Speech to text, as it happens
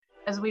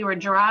As we were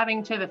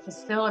driving to the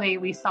facility,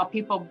 we saw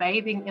people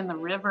bathing in the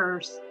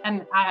rivers,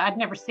 and I'd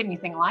never seen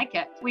anything like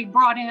it. We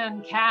brought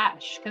in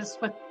cash because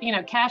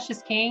cash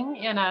is king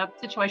in a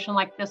situation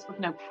like this with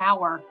no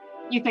power.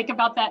 You think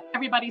about that,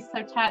 everybody's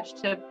so attached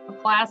to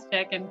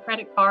plastic and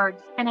credit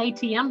cards and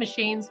ATM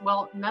machines.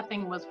 Well,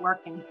 nothing was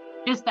working.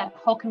 Just that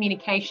whole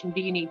communication.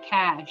 Do you need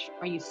cash?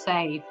 Are you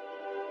safe?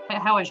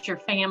 How is your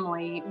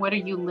family? What are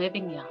you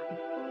living in?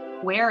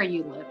 Where are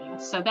you living?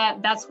 So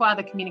that's why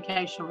the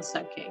communication was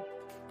so key.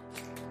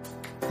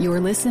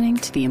 You're listening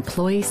to the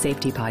Employee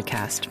Safety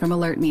Podcast from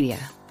Alert Media,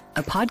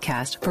 a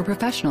podcast for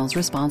professionals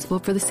responsible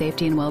for the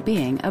safety and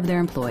well-being of their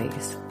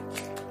employees.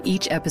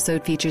 Each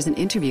episode features an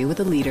interview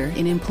with a leader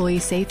in employee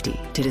safety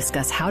to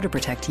discuss how to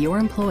protect your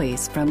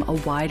employees from a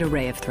wide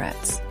array of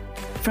threats,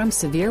 from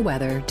severe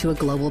weather to a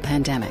global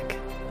pandemic.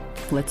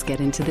 Let's get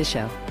into the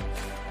show.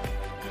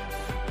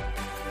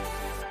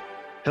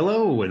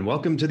 Hello, and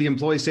welcome to the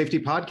Employee Safety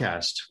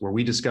Podcast, where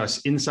we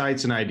discuss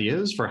insights and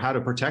ideas for how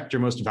to protect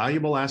your most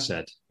valuable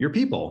asset, your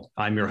people.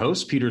 I'm your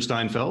host, Peter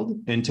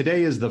Steinfeld, and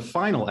today is the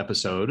final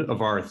episode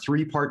of our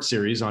three-part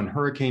series on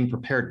hurricane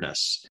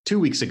preparedness. 2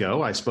 weeks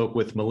ago, I spoke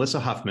with Melissa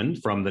Huffman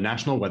from the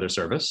National Weather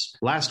Service.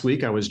 Last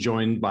week, I was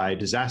joined by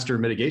disaster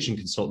mitigation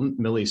consultant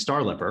Millie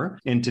Starlipper,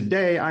 and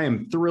today I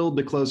am thrilled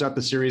to close out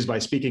the series by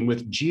speaking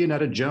with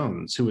Gianetta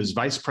Jones, who is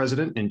Vice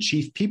President and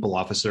Chief People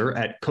Officer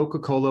at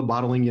Coca-Cola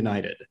Bottling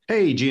United.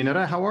 Hey,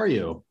 Gianetta, how are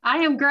you? I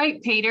am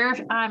great, Peter.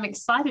 I'm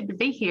excited to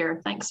be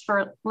here. Thanks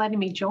for letting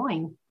me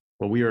join.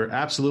 Well, we are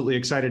absolutely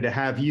excited to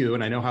have you,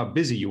 and I know how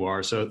busy you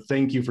are, so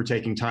thank you for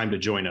taking time to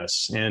join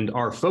us. And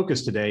our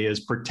focus today is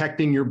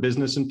protecting your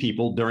business and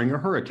people during a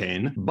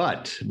hurricane.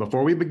 But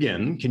before we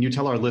begin, can you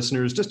tell our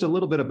listeners just a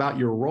little bit about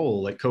your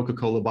role at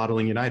Coca-Cola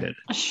Bottling United?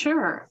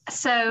 Sure.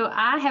 So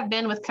I have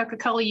been with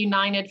Coca-Cola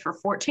United for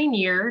 14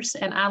 years,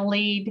 and I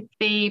lead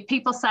the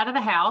people side of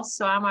the house.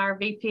 So I'm our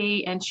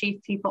VP and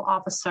Chief People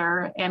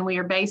Officer, and we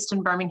are based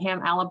in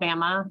Birmingham,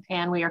 Alabama,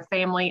 and we are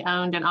family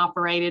owned and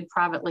operated,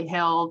 privately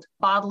held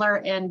bottler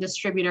and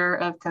distributor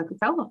of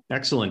Coca-Cola.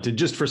 Excellent. And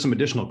just for some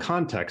additional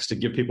context to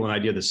give people an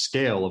idea of the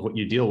scale of what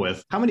you deal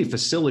with, how many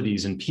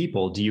facilities and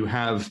people do you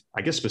have,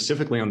 I guess,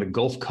 specifically on the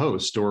Gulf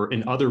Coast or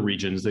in other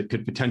regions that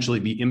could potentially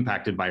be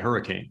impacted by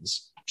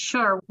hurricanes?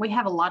 Sure. We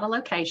have a lot of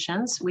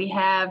locations. We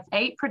have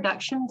 8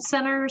 production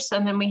centers,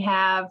 and then we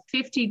have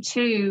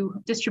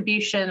 52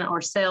 distribution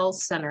or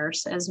sales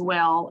centers as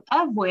well,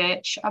 of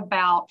which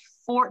about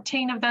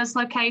 14 of those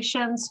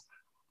locations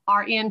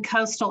are in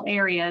coastal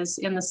areas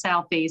in the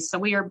Southeast. So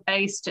we are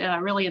based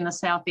really in the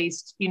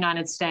Southeast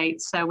United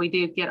States. So we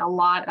do get a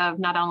lot of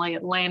not only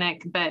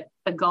Atlantic, but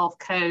the Gulf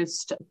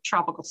Coast,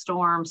 tropical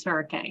storms,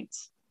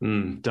 hurricanes.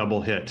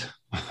 Double hit.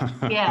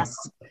 Yes.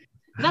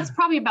 That's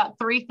probably about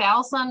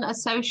 3,000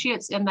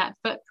 associates in that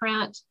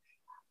footprint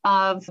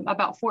of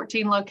about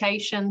 14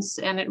 locations.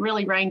 And it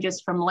really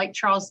ranges from Lake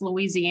Charles,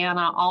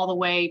 Louisiana, all the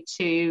way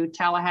to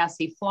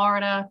Tallahassee,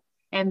 Florida,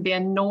 and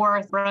then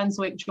North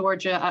Brunswick,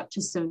 Georgia, up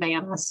to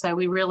Savannah. So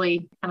we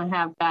really kind of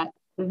have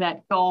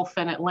that Gulf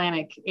and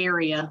Atlantic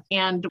area.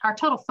 And our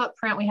total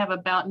footprint, we have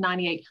about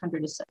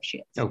 9,800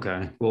 associates.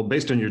 Okay. Well,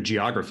 based on your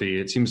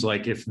geography, it seems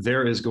like if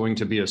there is going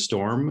to be a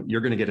storm, you're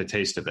going to get a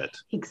taste of it.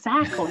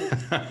 Exactly.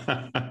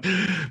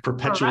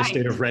 Perpetual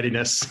state of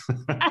readiness.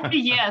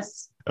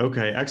 Yes.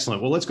 Okay,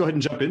 excellent. Well, let's go ahead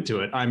and jump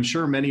into it. I'm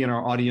sure many in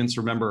our audience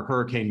remember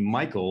Hurricane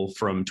Michael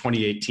from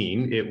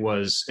 2018. It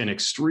was an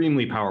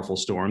extremely powerful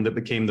storm that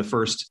became the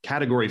first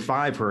Category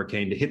 5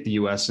 hurricane to hit the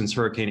U.S. since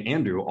Hurricane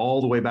Andrew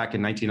all the way back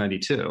in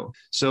 1992.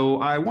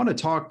 So I want to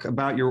talk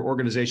about your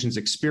organization's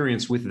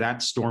experience with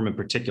that storm in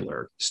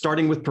particular,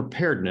 starting with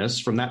preparedness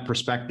from that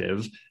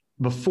perspective.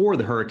 Before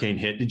the hurricane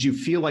hit, did you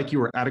feel like you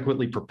were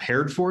adequately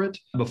prepared for it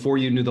before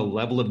you knew the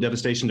level of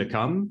devastation to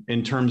come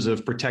in terms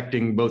of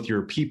protecting both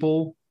your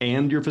people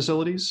and your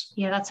facilities?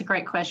 Yeah, that's a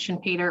great question,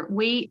 Peter.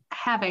 We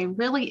have a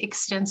really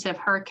extensive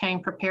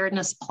hurricane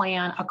preparedness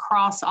plan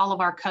across all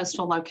of our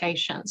coastal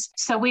locations.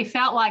 So we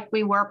felt like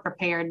we were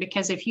prepared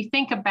because if you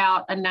think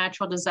about a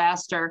natural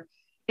disaster,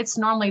 it's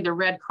normally the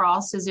Red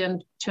Cross is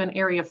into an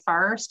area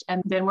first,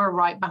 and then we're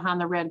right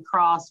behind the Red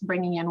Cross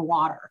bringing in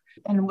water.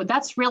 And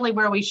that's really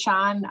where we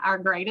shine our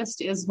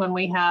greatest is when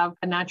we have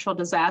a natural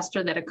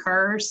disaster that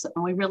occurs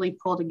and we really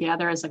pull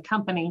together as a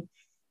company.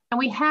 And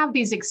we have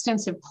these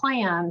extensive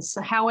plans.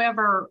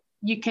 However,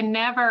 you can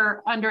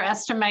never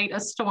underestimate a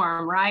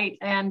storm, right?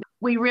 And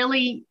we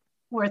really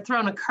were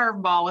thrown a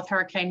curveball with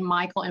Hurricane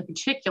Michael in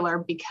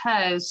particular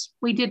because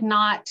we did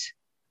not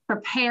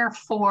prepare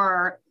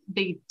for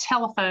the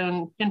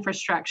telephone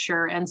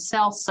infrastructure and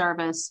cell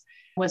service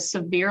was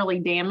severely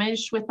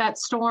damaged with that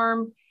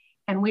storm.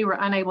 And we were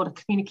unable to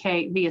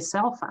communicate via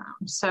cell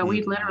phone. So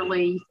we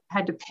literally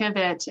had to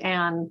pivot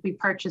and we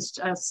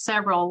purchased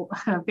several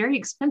very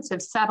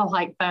expensive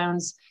satellite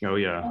phones for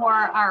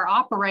our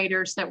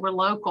operators that were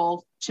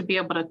local to be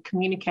able to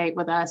communicate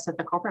with us at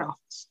the corporate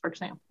office, for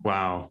example.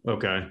 Wow.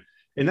 Okay.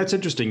 And that's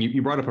interesting.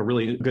 You brought up a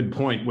really good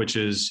point, which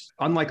is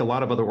unlike a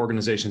lot of other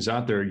organizations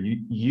out there,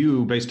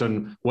 you, based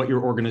on what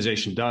your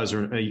organization does,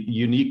 are in a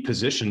unique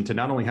position to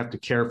not only have to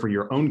care for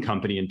your own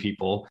company and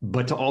people,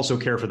 but to also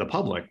care for the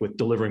public with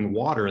delivering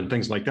water and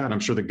things like that. I'm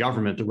sure the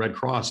government, the Red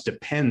Cross,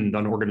 depend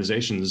on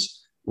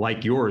organizations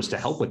like yours to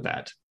help with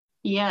that.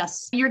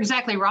 Yes, you're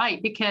exactly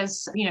right,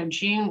 because,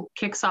 June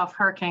kicks off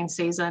hurricane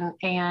season,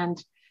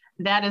 and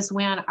that is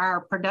when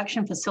our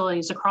production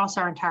facilities across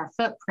our entire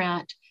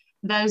footprint,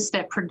 those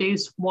that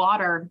produce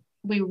water,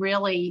 we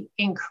really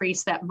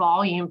increase that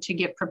volume to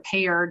get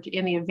prepared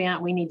in the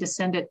event we need to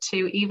send it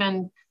to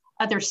even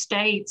other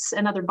states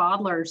and other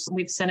bottlers.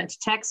 We've sent it to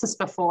Texas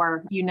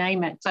before, you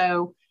name it.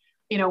 So,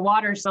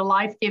 water's a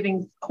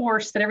life-giving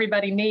course that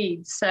everybody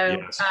needs. So,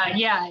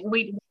 yes.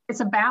 It's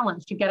a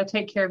balance. You've got to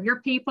take care of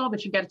your people,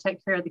 but you've got to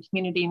take care of the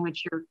community in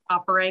which you're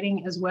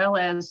operating, as well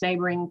as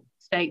neighboring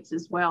states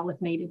as well,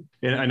 if needed.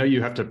 And I know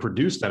you have to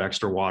produce that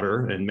extra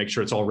water and make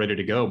sure it's all ready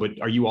to go, but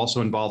are you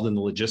also involved in the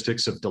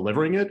logistics of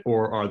delivering it?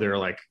 Or are there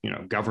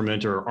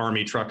government or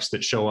Army trucks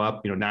that show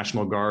up,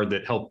 National Guard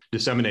that help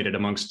disseminate it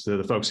amongst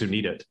the folks who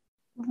need it?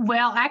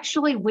 Well,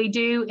 actually, we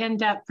do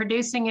end up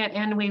producing it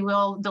and we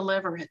will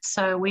deliver it.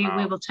 So we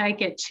will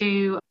take it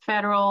to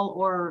federal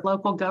or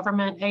local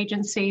government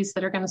agencies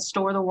that are going to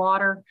store the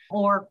water,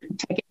 or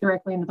take it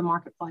directly into the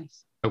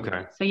marketplace.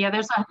 Okay. So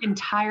there's an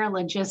entire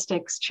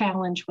logistics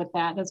challenge with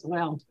that as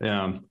well.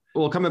 Yeah.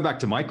 Well, coming back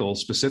to Michael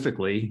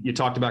specifically, you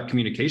talked about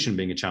communication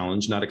being a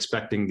challenge, not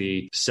expecting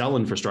the cell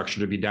infrastructure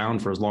to be down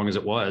for as long as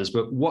it was.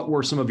 But what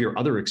were some of your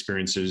other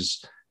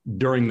experiences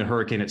during the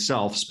hurricane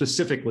itself?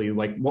 Specifically,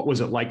 what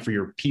was it like for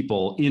your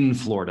people in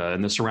Florida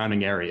and the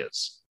surrounding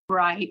areas?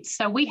 Right.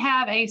 So we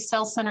have a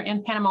sales center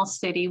in Panama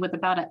City with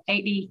about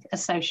 80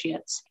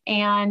 associates.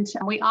 And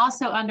we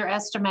also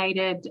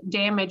underestimated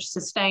damage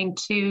sustained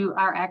to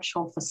our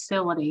actual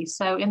facility.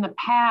 So in the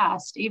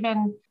past,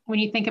 even when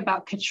you think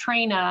about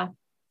Katrina,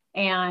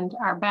 and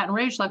our Baton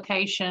Rouge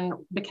location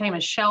became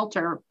a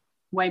shelter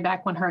way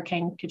back when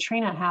Hurricane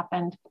Katrina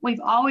happened, we've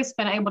always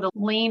been able to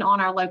lean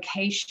on our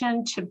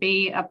location to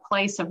be a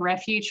place of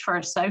refuge for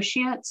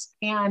associates.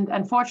 And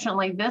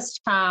unfortunately, this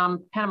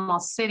time, Panama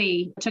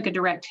City took a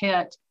direct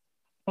hit,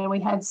 and we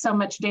had so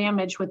much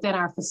damage within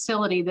our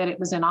facility that it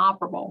was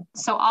inoperable.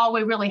 So all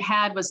we really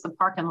had was the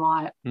parking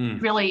lot.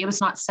 Really, it was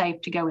not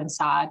safe to go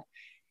inside.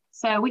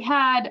 So we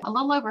had a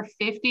little over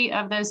 50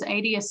 of those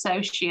 80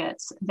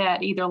 associates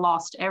that either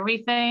lost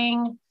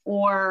everything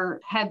or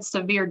had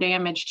severe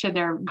damage to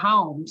their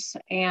homes.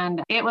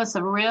 And it was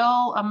a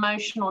real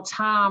emotional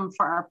time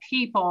for our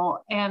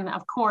people. And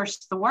of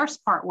course, the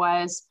worst part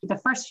was the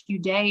first few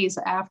days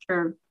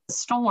after the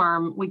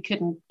storm, we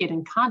couldn't get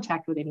in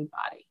contact with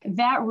anybody.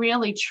 That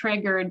really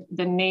triggered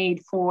the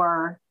need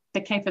for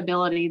the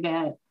capability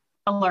that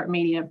Alert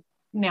Media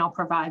now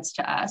provides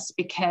to us,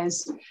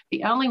 because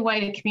the only way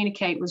to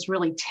communicate was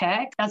really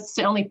tech. That's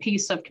the only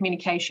piece of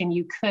communication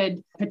you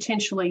could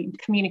potentially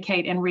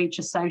communicate and reach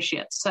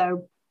associates.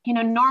 So,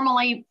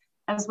 normally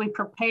as we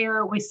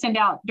prepare, we send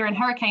out during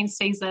hurricane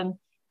season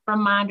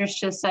reminders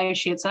to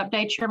associates,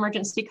 update your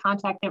emergency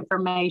contact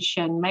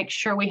information, make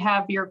sure we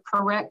have your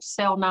correct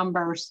cell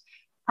numbers,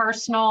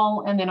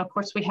 personal, and then of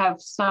course we have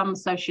some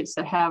associates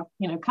that have,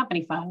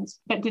 company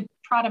phones, but to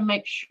try to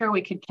make sure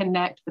we could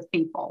connect with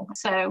people.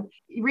 So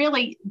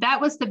really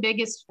that was the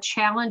biggest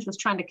challenge, was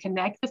trying to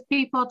connect with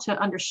people to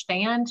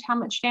understand how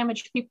much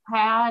damage people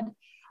had,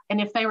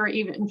 and if they were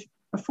even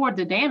before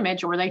the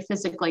damage, or were they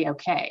physically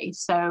okay.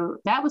 So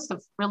that was the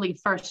really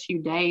first few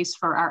days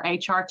for our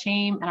HR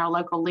team and our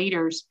local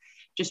leaders,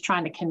 just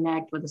trying to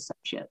connect with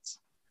associates.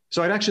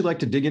 So I'd actually like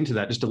to dig into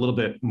that just a little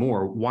bit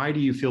more. Why do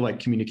you feel like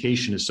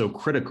communication is so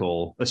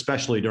critical,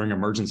 especially during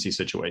emergency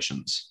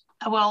situations?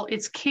 Well,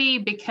 it's key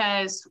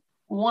because,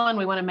 one,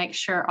 we want to make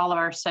sure all of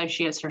our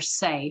associates are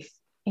safe,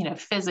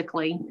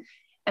 physically,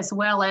 as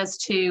well as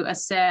to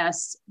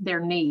assess their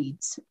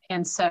needs.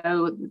 And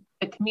so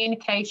the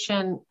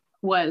communication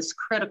was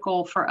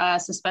critical for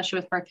us, especially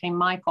with Hurricane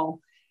Michael,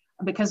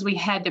 because we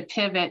had to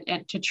pivot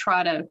and to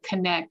try to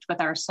connect with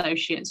our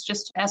associates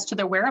just as to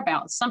their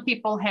whereabouts. Some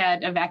people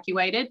had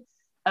evacuated,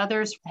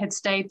 others had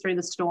stayed through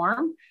the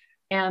storm.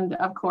 And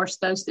of course,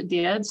 those that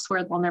did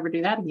swear they'll never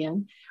do that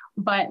again.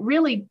 But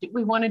really,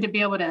 we wanted to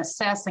be able to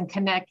assess and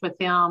connect with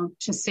them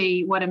to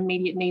see what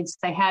immediate needs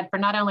they had for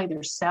not only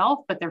their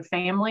self, but their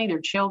family,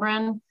 their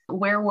children.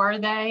 Where were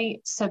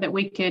they, so that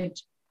we could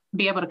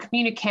be able to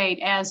communicate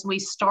as we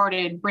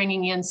started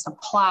bringing in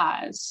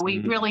supplies. We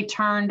really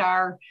turned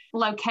our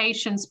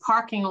location's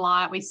parking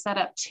lot. We set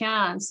up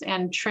tents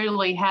and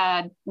truly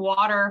had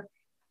water,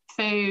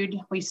 food.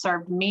 We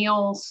served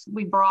meals.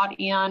 We brought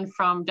in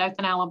from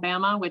Dothan,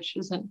 Alabama, which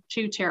isn't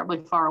too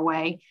terribly far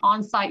away,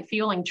 on-site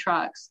fueling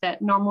trucks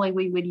that normally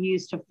we would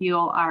use to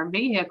fuel our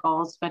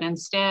vehicles, but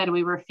instead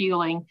we were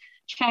fueling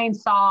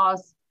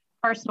chainsaws,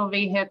 personal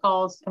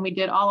vehicles, and we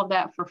did all of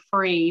that for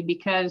free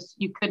because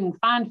you couldn't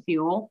find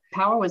fuel.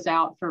 Power was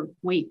out for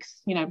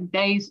weeks,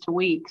 days to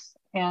weeks.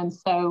 And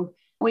so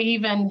we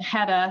even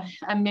had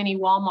a mini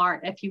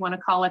Walmart, if you want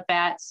to call it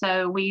that.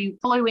 So we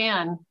flew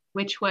in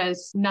which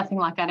was nothing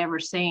like I'd ever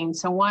seen.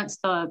 So once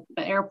the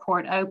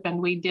airport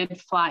opened, we did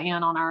fly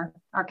in on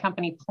our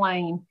company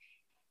plane.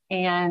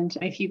 And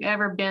if you've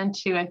ever been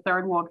to a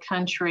third world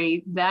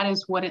country, that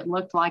is what it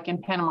looked like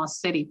in Panama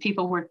City.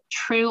 People were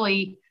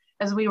truly,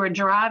 as we were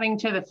driving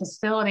to the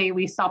facility,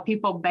 we saw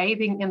people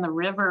bathing in the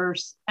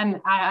rivers,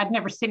 and I'd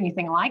never seen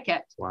anything like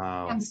it.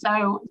 Wow. And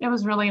so it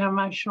was really an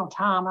emotional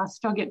time. I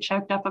still get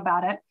choked up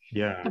about it.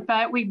 Yeah.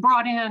 But we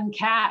brought in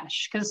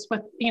cash because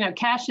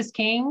cash is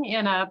king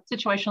in a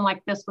situation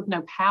like this with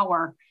no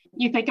power.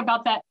 You think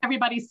about that,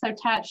 everybody's so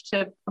attached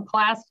to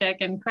plastic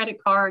and credit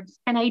cards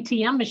and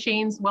ATM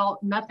machines. Well,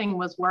 nothing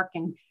was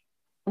working.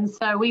 And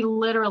so we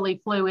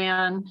literally flew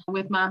in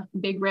with my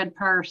big red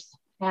purse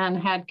and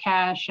had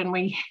cash, and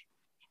we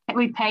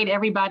paid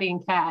everybody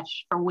in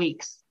cash for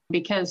weeks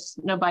because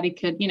nobody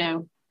could,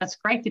 that's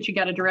great that you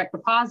got a direct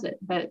deposit,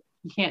 but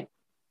you can't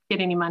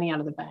get any money out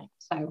of the bank.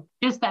 So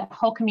just that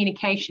whole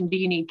communication. Do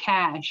you need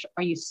cash?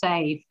 Are you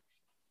safe?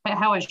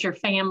 How is your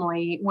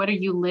family? What are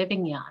you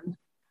living in?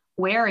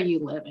 Where are you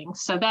living?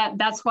 So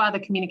that's why the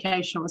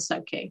communication was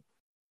so key.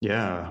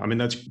 Yeah. I mean,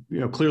 that's,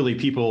 clearly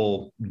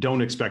people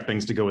don't expect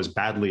things to go as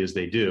badly as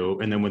they do.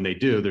 And then when they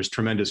do, there's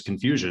tremendous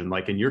confusion.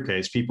 Like in your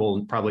case,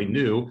 people probably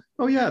knew,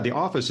 oh yeah, the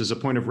office is a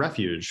point of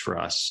refuge for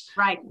us.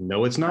 Right.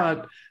 No, it's not.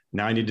 Right.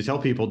 Now I need to tell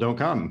people don't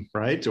come,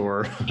 right?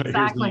 Or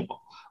exactly. Here's the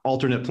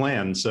alternate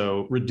plan.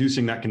 So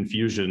reducing that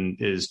confusion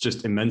is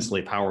just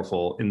immensely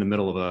powerful in the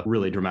middle of a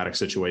really dramatic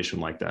situation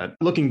like that.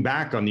 Looking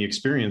back on the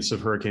experience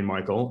of Hurricane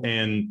Michael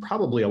and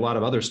probably a lot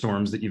of other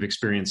storms that you've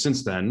experienced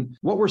since then,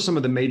 what were some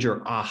of the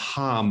major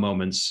aha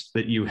moments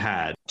that you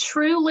had?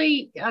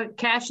 Truly,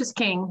 cash is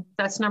king.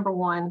 That's number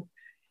one.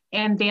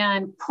 And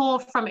then pull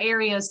from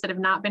areas that have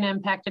not been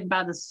impacted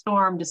by the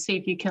storm to see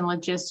if you can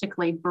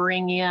logistically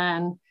bring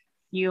in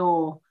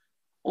fuel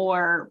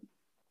or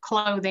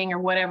clothing or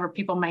whatever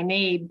people may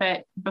need.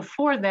 But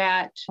before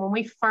that, when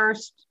we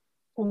first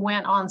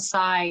went on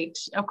site,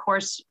 of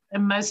course,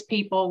 most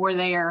people were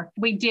there.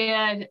 We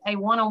did a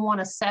one-on-one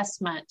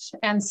assessment.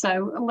 And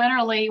so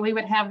literally we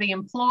would have the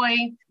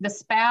employee, the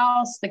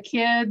spouse, the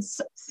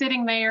kids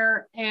sitting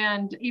there,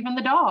 and even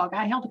the dog.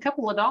 I held a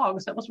couple of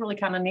dogs. That was really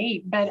kind of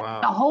neat. But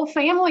wow. The whole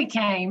family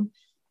came.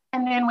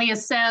 And then we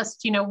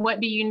assessed, what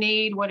do you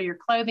need? What are your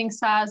clothing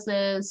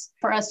sizes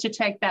for us to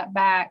take that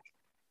back?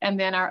 And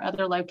then our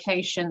other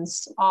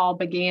locations all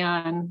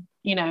began,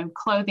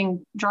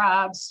 clothing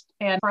drives,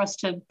 and for us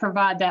to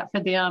provide that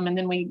for them. And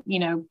then we,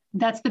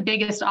 that's the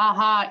biggest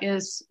aha,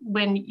 is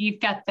when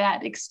you've got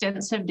that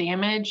extensive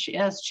damage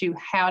as to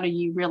how do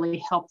you really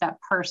help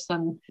that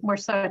person. We're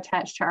so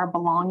attached to our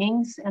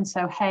belongings. And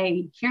so,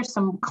 hey, here's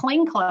some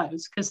clean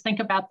clothes, because think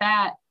about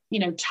that.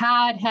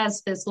 Tide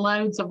has this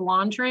loads of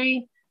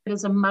laundry. It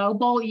is a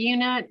mobile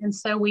unit. And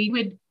so we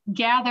would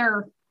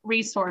gather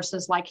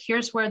resources like,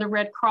 here's where the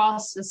Red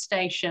Cross is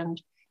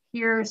stationed,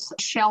 here's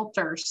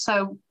shelters.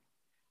 So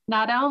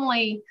not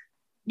only,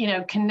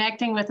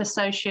 connecting with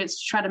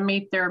associates to try to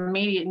meet their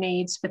immediate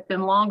needs, but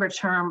then longer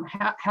term,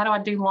 how do I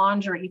do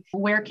laundry?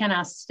 Where can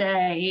I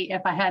stay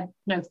if I had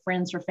no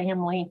friends or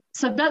family?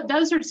 So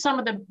those are some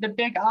of the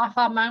big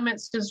aha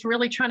moments, is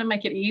really trying to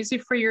make it easy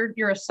for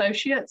your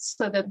associates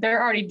so that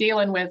they're already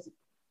dealing with,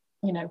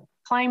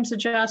 claims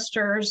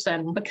adjusters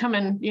and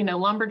becoming,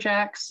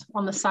 lumberjacks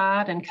on the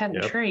side and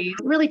cutting trees,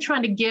 really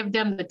trying to give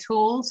them the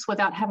tools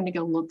without having to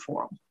go look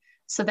for them.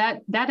 So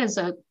that is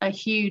a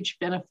huge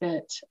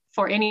benefit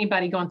for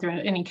anybody going through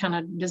any kind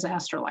of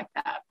disaster like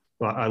that.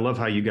 Well, I love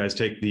how you guys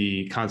take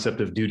the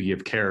concept of duty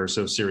of care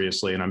so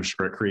seriously, and I'm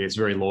sure it creates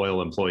very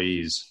loyal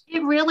employees.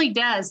 It really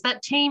does.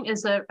 That team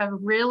is a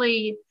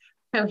really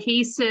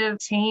cohesive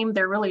team.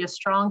 They're really a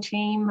strong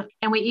team.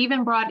 And we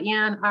even brought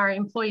in our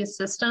employee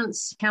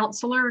assistance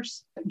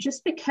counselors,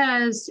 just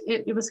because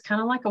it was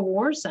kind of like a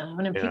war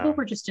zone, and people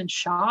were just in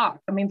shock.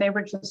 I mean, they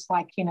were just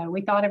like,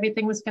 we thought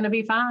everything was going to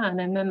be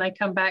fine, and then they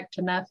come back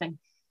to nothing.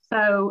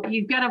 So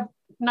you've got to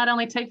not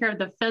only take care of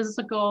the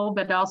physical,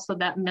 but also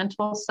that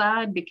mental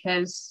side,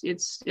 because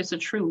it's a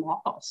true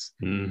loss.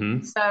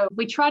 Mm-hmm. So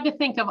we tried to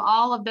think of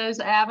all of those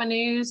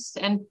avenues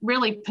and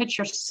really put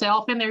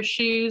yourself in their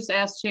shoes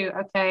as to,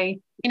 okay,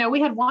 we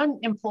had one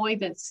employee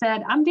that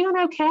said, I'm doing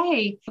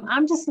okay.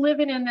 I'm just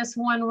living in this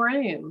one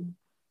room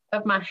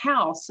of my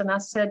house. And I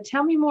said,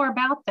 tell me more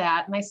about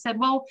that. And they said,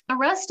 well, the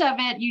rest of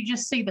it, you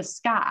just see the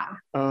sky.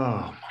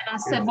 Oh, and I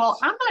said, well,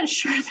 I'm not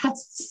sure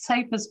that's the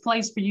safest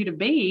place for you to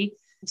be.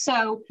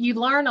 So you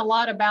learn a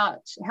lot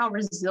about how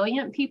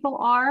resilient people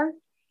are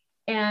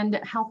and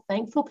how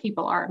thankful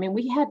people are. I mean,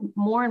 we had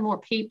more and more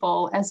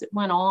people as it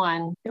went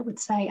on that would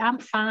say, I'm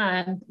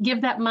fine,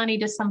 give that money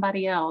to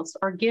somebody else,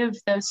 or give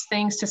those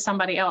things to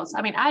somebody else.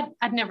 I mean,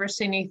 I'd never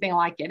seen anything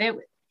like it.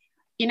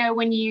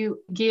 When you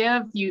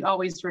give, you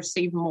always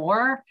receive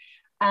more.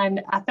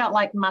 And I felt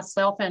like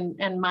myself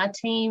and my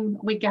team,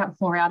 we got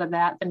more out of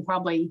that than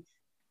probably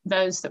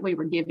those that we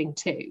were giving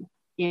to.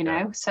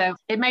 So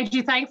it made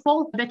you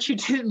thankful that you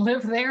didn't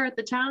live there at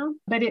the time.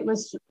 But it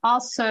was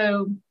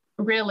also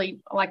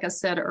really, like I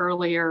said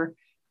earlier,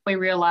 we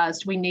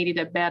realized we needed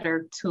a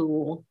better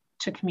tool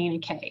to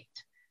communicate.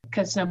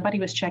 because nobody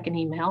was checking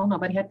email.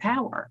 Nobody had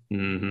power.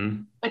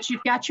 Mm-hmm. But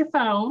you've got your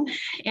phone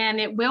and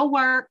it will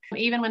work.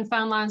 Even when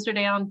phone lines are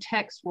down,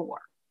 text will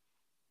work.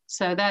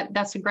 So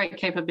that's a great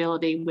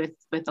capability with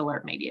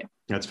Alert Media.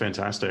 That's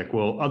fantastic.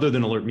 Well, other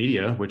than Alert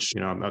Media, which,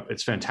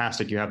 it's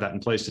fantastic you have that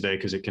in place today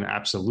because it can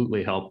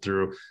absolutely help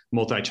through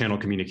multi-channel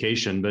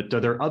communication. But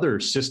are there other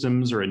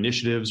systems or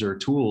initiatives or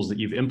tools that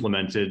you've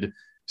implemented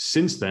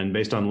since then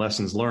based on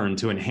lessons learned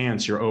to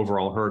enhance your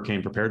overall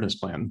hurricane preparedness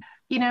plan?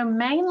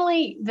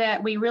 Mainly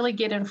that we really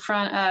get in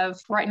front of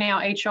right now,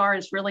 HR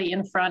is really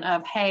in front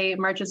of, hey,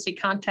 emergency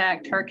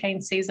contact,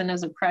 hurricane season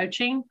is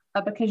approaching,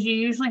 because you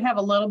usually have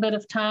a little bit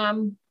of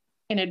time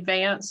in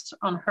advance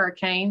on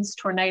hurricanes.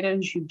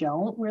 Tornadoes, you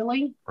don't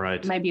really.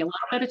 Right. Maybe a little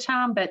bit of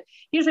time, but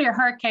usually a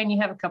hurricane,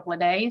 you have a couple of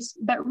days.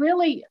 But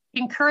really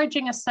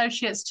encouraging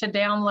associates to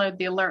download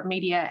the Alert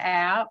Media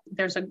app.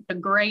 There's a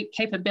great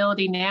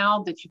capability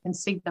now that you can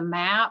see the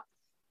map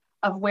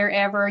of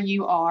wherever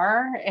you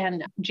are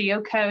and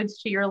geocodes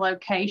to your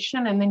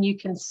location. And then you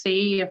can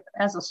see if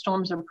as a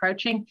storm's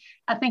approaching,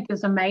 I think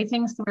is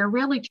amazing. So we're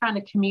really trying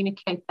to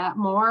communicate that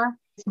more.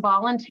 It's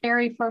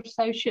voluntary for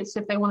associates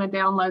if they want to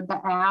download the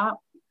app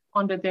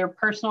onto their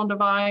personal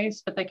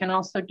device, but they can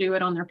also do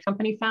it on their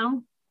company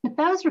phone. But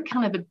those are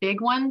kind of the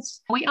big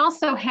ones. We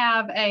also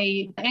have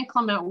a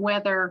inclement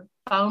weather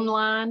phone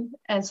line,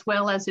 as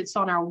well as it's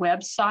on our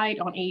website.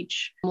 On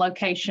each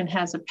location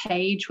has a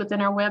page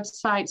within our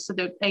website so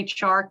that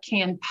HR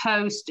can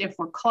post if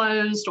we're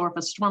closed or if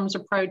a storm's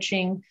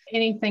approaching,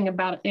 anything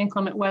about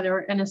inclement weather,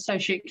 an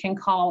associate can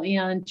call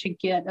in to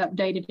get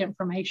updated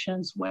information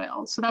as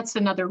well. So that's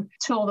another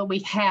tool that we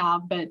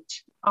have, but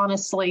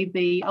honestly,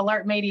 the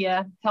Alert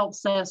Media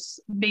helps us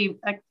be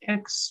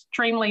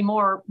extremely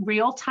more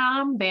real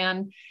time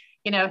than,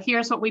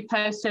 here's what we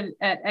posted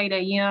at 8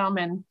 a.m.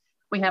 and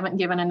we haven't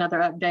given another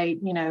update,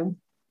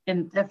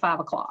 at 5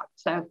 o'clock.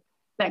 So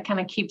that kind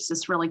of keeps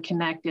us really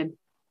connected,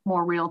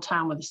 more real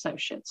time with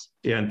associates.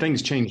 Yeah, and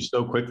things change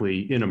so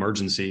quickly in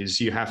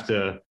emergencies. You have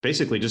to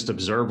basically just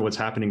observe what's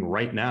happening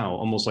right now,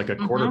 almost like a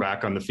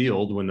quarterback on the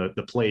field when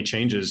the play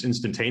changes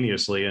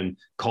instantaneously, and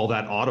call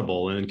that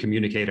audible and then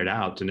communicate it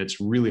out. And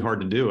it's really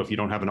hard to do if you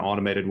don't have an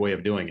automated way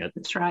of doing it.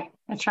 That's right.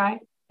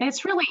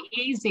 It's really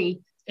easy.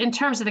 In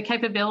terms of the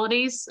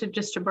capabilities,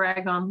 to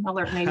brag on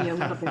Alert Media a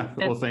little bit.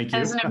 Well, thank you.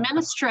 As an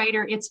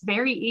administrator, it's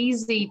very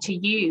easy to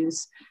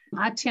use.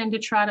 I tend to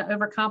try to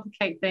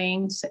overcomplicate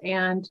things,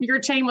 and your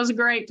team was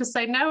great to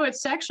say, no,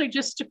 it's actually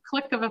just a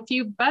click of a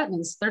few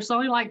buttons. There's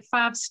only like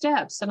 5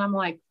 steps. And I'm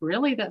like,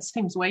 really? That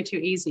seems way too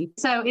easy.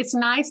 So it's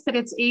nice that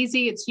it's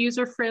easy, it's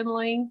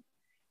user-friendly,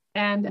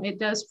 and it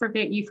does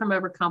prevent you from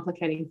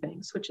overcomplicating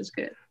things, which is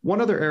good. One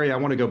other area I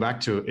want to go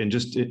back to and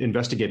just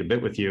investigate a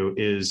bit with you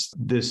is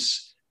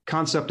this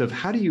concept of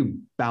how do you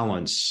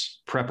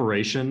balance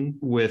preparation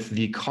with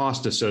the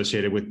cost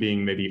associated with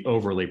being maybe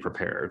overly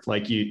prepared?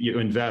 Like you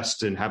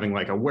invest in having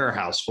like a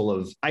warehouse full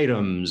of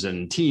items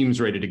and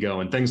teams ready to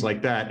go and things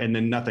like that, and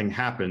then nothing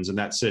happens and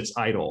that sits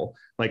idle.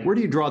 Like, where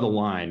do you draw the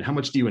line? How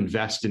much do you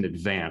invest in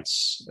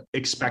advance,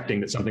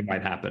 expecting that something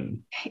might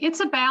happen? It's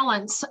a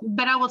balance,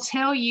 but I will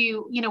tell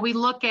you, we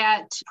look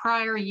at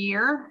prior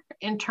year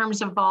in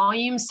terms of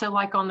volume. So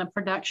like on the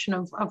production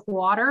of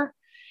water,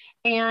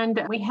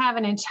 and we have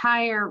an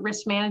entire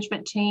risk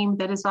management team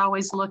that is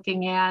always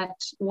looking at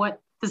what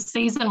the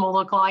season will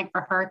look like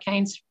for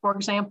hurricanes, for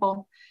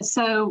example.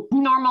 So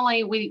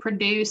normally we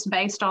produce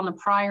based on the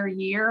prior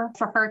year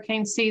for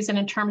hurricane season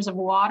in terms of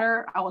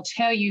water. I will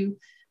tell you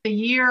the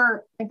year,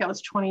 I think that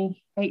was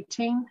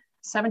 2018,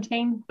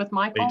 17 with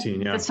Michael.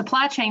 18, yeah. The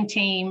supply chain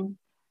team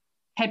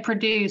had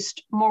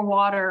produced more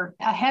water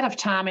ahead of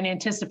time in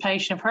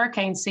anticipation of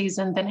hurricane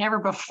season than ever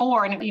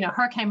before. And,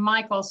 Hurricane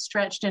Michael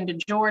stretched into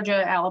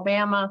Georgia,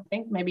 Alabama, I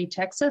think maybe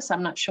Texas,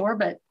 I'm not sure,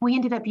 but we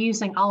ended up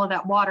using all of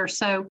that water.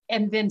 So,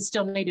 and then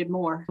still needed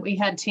more. We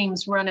had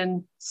teams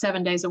running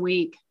 7 days a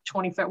week,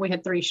 24, we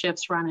had 3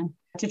 shifts running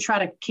to try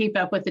to keep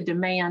up with the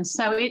demand.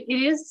 So it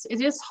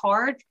is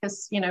hard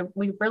because,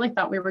 we really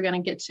thought we were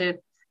going to get to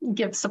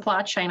give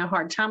supply chain a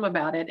hard time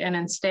about it. And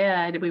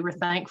instead, we were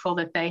thankful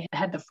that they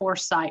had the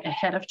foresight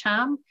ahead of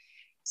time.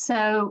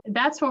 So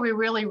that's where we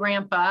really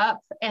ramp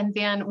up. And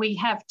then we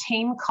have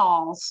team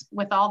calls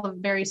with all the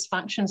various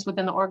functions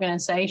within the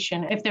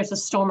organization. If there's a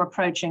storm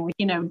approaching,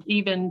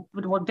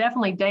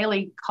 definitely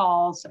daily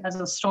calls as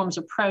the storm's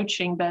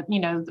approaching. But,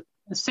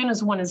 as soon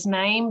as one is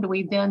named,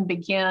 we then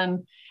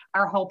begin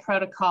our whole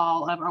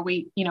protocol of how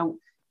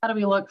do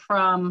we look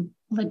from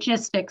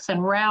logistics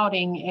and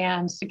routing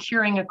and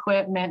securing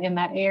equipment in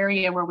that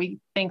area where we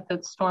think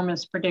that storm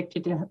is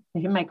predicted to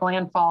make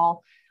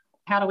landfall?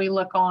 How do we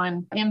look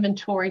on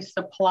inventory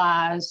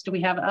supplies? Do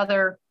we have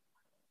other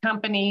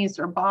companies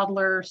or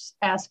bottlers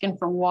asking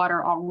for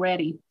water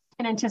already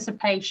in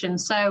anticipation?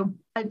 So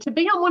to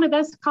be on one of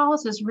those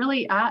calls is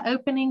really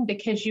eye-opening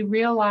because you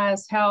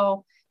realize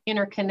how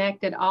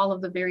interconnected all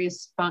of the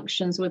various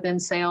functions within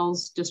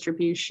sales,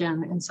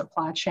 distribution, and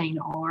supply chain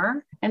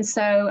are. And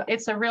so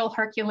it's a real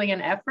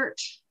Herculean effort.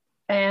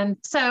 And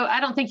so I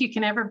don't think you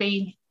can ever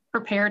be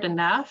prepared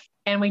enough.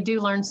 And we do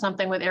learn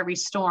something with every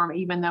storm,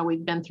 even though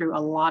we've been through a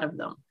lot of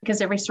them,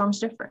 because every storm's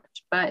different.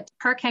 But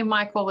Hurricane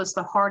Michael was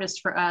the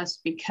hardest for us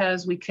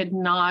because we could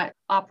not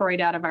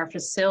operate out of our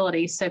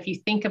facility. So if you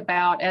think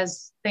about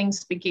as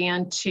things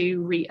began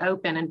to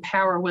reopen and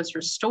power was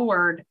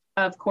restored,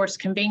 of course,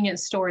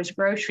 convenience stores,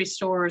 grocery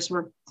stores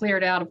were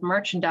cleared out of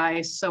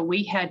merchandise. So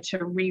we had to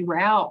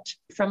reroute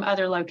from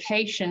other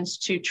locations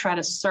to try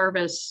to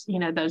service,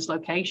 those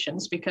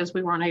locations, because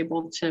we weren't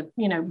able to,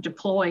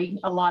 deploy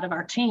a lot of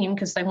our team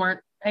because they weren't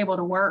able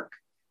to work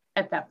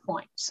at that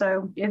point.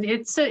 So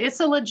it's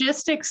a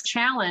logistics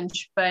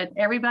challenge, but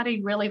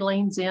everybody really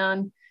leans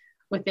in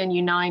within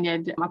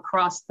United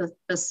across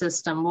the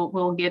system.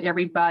 We'll get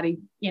everybody,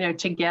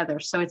 together.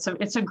 So it's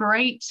a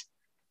great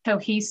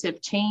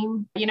cohesive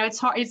team. It's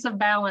hard. It's a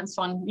balance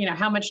on,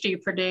 how much do you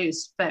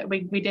produce? But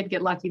we did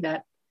get lucky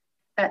that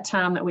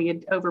time that we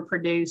had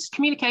overproduced.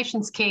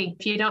 Communication's key.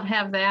 If you don't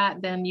have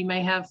that, then you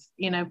may have,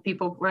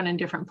 people running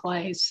different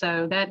plays.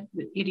 So that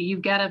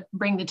you've got to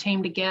bring the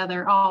team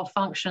together, all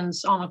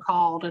functions on a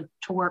call to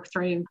work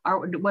through.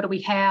 What do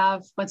we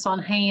have? What's on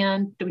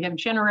hand? Do we have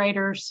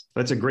generators?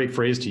 That's a great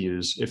phrase to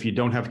use. If you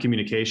don't have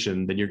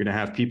communication, then you're going to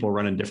have people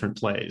running different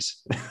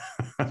plays.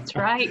 That's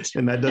right.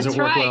 And that doesn't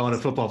work well on a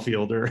football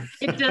field.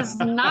 It does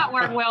not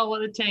work well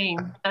with a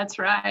team. That's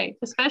right.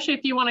 Especially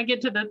if you want to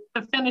get to the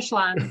finish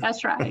line.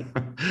 That's right.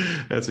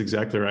 That's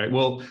exactly right.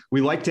 Well,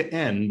 we like to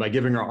end by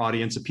giving our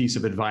audience a piece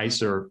of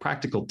advice or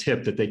practical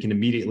tip that they can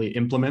immediately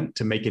implement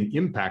to make an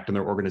impact on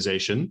their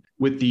organization.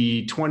 With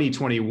the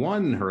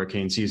 2021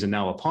 hurricane season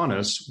now upon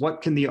us,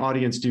 what can the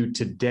audience do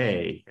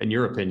today, in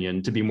your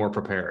opinion, to be more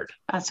prepared?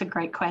 That's a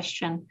great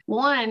question.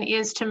 One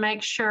is to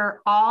make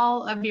sure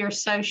all of your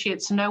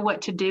associates know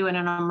what to do in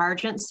an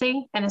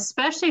emergency, and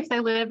especially if they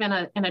live in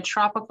a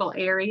tropical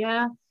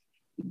area.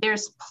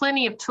 There's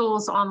plenty of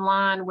tools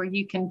online where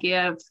you can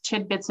give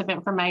tidbits of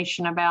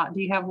information about,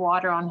 do you have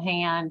water on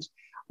hand?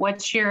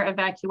 What's your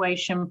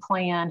evacuation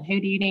plan? Who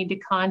do you need to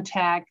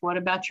contact? What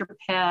about your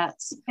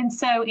pets? And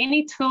so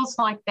any tools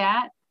like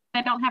that,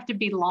 they don't have to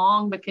be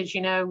long, because,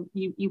 you'll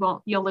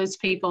lose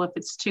people if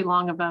it's too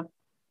long of a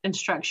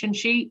instruction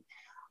sheet.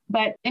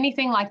 But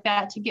anything like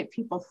that to get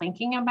people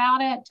thinking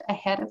about it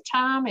ahead of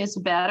time is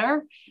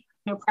better.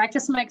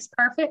 Practice makes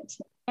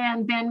perfect.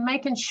 And then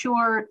making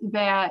sure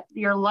that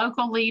your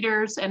local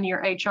leaders and your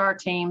HR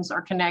teams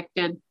are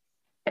connected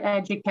to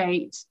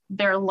educate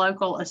their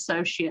local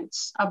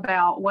associates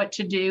about what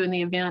to do in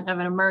the event of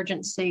an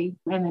emergency.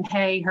 And then,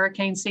 hey,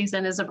 hurricane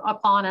season is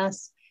upon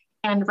us,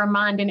 and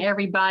reminding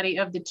everybody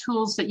of the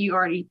tools that you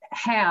already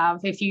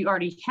have. If you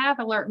already have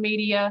alert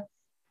media,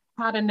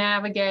 how to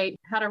navigate,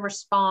 how to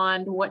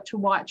respond, what to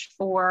watch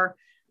for.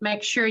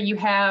 Make sure you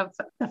have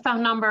a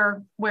phone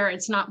number where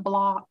it's not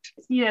blocked,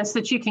 so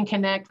that you can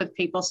connect with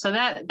people. So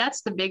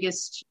that's the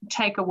biggest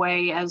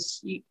takeaway as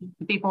you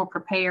be more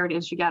prepared,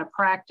 is you got to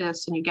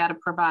practice and you got to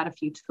provide a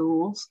few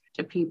tools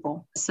to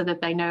people so that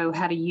they know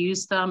how to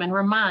use them, and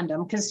remind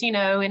them. Because, in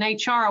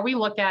HR, we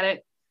look at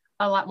it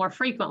a lot more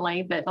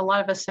frequently, but a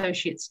lot of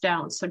associates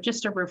don't. So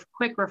just a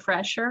quick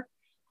refresher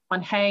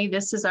on, hey,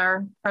 this is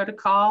our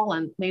protocol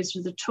and these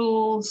are the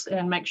tools,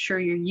 and make sure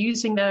you're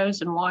using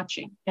those and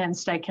watching and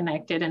stay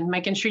connected, and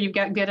making sure you've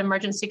got good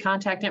emergency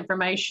contact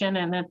information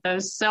and that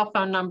those cell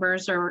phone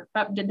numbers are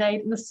up to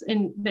date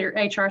in their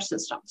HR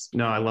systems.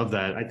 No, I love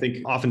that. I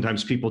think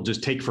oftentimes people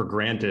just take for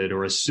granted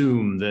or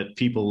assume that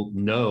people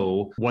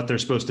know what they're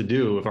supposed to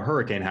do if a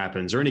hurricane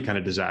happens or any kind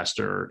of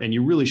disaster. And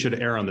you really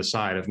should err on the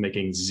side of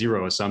making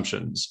zero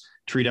assumptions.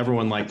 Treat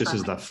everyone like this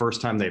is the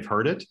first time they've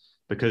heard it,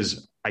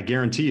 because I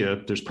guarantee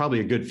you there's probably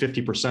a good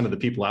 50% of the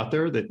people out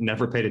there that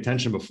never paid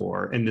attention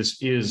before. And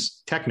this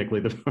is technically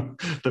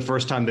the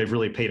first time they've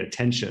really paid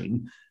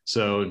attention.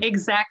 So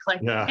exactly.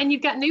 Yeah. And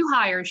you've got new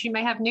hires. You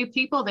may have new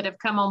people that have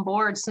come on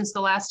board since the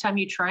last time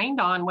you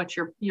trained on what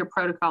your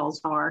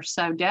protocols are.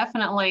 So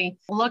definitely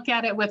look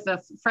at it with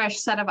a fresh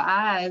set of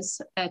eyes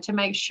to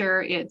make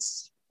sure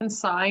it's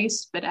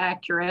concise but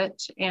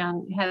accurate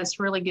and has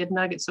really good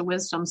nuggets of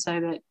wisdom, so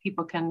that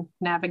people can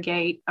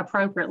navigate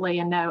appropriately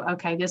and know,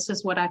 okay, this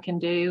is what I can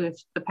do if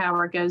the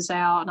power goes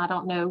out and I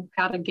don't know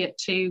how to get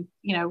to,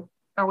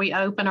 are we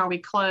open? Are we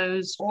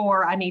closed?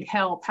 Or I need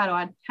help. How do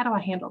I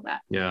handle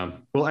that? Yeah.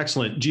 Well,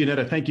 excellent.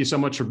 Gianetta, thank you so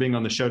much for being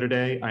on the show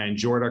today. I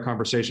enjoyed our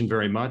conversation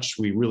very much.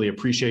 We really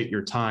appreciate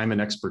your time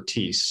and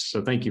expertise.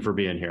 So thank you for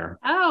being here.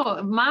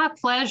 Oh, my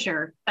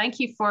pleasure. Thank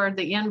you for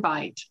the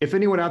invite. If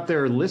anyone out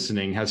there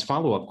listening has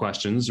follow-up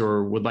questions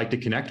or would like to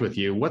connect with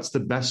you, what's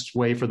the best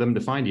way for them to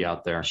find you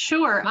out there?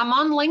 Sure. I'm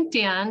on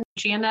LinkedIn,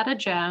 Gianetta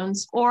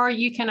Jones, or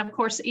you can, of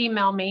course,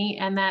 email me,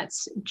 and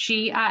that's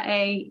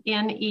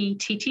GIANETTA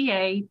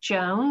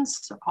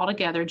Jones,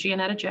 altogether,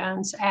 Gianetta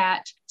Jones,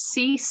 at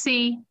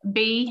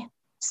ccbcu.com.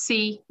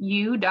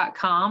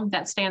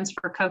 That stands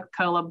for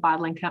Coca-Cola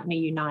Bottling Company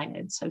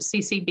United. So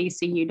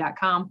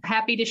ccbcu.com.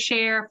 Happy to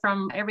share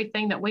from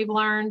everything that we've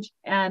learned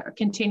and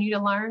continue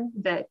to learn.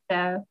 That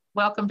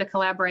welcome to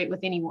collaborate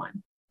with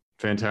anyone.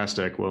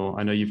 Fantastic. Well,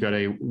 I know you've got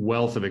a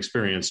wealth of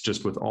experience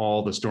just with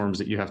all the storms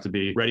that you have to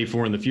be ready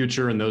for in the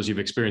future and ththose you've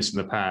experienced in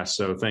the past.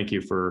 So thank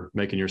you for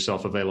making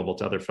yourself available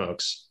to other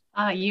folks.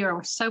 You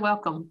are so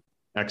welcome.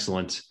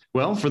 Excellent.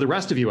 Well, for the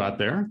rest of you out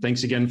there,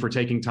 thanks again for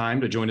taking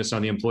time to join us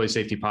on the Employee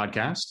Safety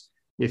Podcast.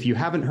 If you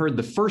haven't heard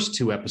the first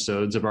 2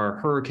 episodes of our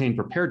Hurricane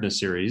Preparedness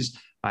series,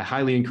 I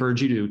highly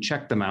encourage you to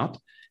check them out.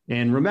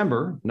 And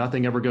remember,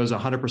 nothing ever goes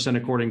 100%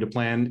 according to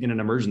plan in an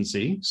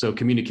emergency, so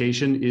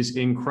communication is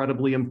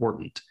incredibly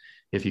important.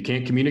 If you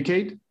can't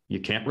communicate, you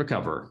can't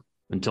recover.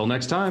 Until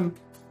next time.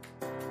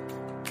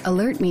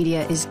 Alert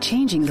Media is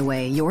changing the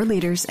way your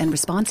leaders and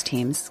response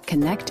teams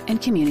connect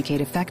and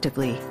communicate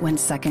effectively when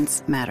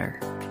seconds matter.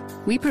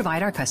 We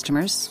provide our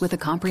customers with a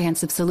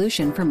comprehensive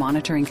solution for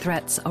monitoring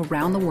threats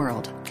around the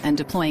world and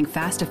deploying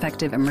fast,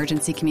 effective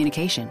emergency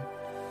communication.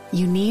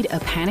 You need a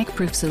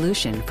panic-proof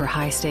solution for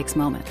high-stakes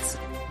moments.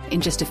 In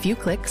just a few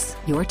clicks,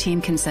 your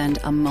team can send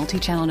a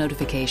multi-channel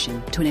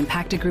notification to an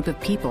impacted group of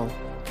people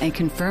and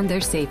confirm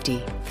their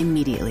safety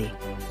immediately.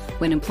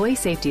 When employee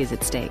safety is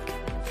at stake,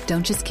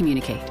 don't just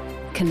communicate.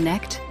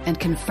 Connect and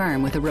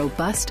confirm with a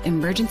robust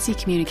emergency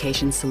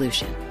communication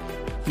solution.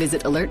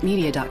 Visit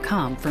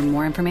alertmedia.com for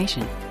more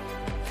information.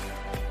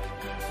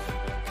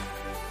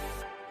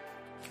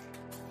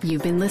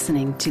 You've been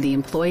listening to the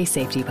Employee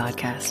Safety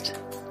Podcast.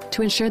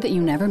 To ensure that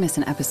you never miss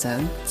an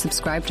episode,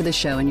 subscribe to the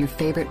show in your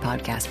favorite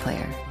podcast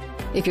player.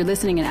 If you're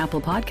listening in Apple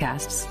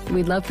Podcasts,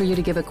 we'd love for you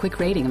to give a quick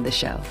rating of the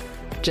show.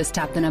 Just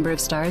tap the number of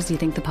stars you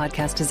think the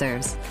podcast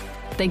deserves.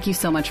 Thank you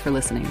so much for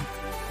listening.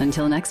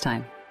 Until next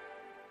time.